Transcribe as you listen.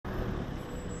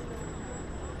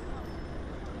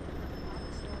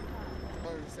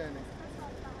understanding.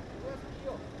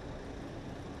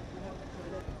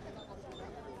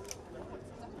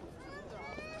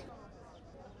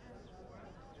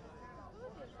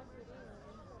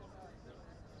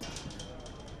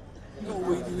 No,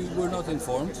 we were not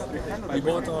informed. We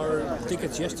bought our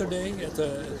tickets yesterday at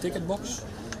the ticket box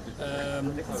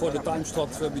for the time slot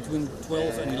between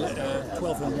 12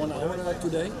 and 1 hour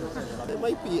today. There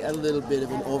might be a little bit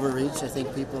of an overreach. I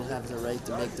think people have the right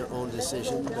to make their own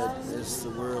decision, but as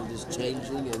the world is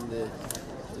changing and there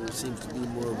seems to be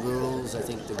more rules, I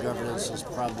think the governance is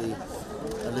probably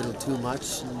a little too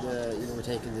much, and we're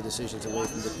taking the decisions away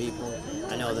from the people.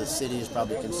 I know the city is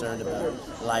probably concerned about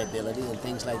liability and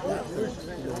things like that, but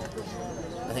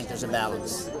I think there's a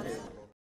balance.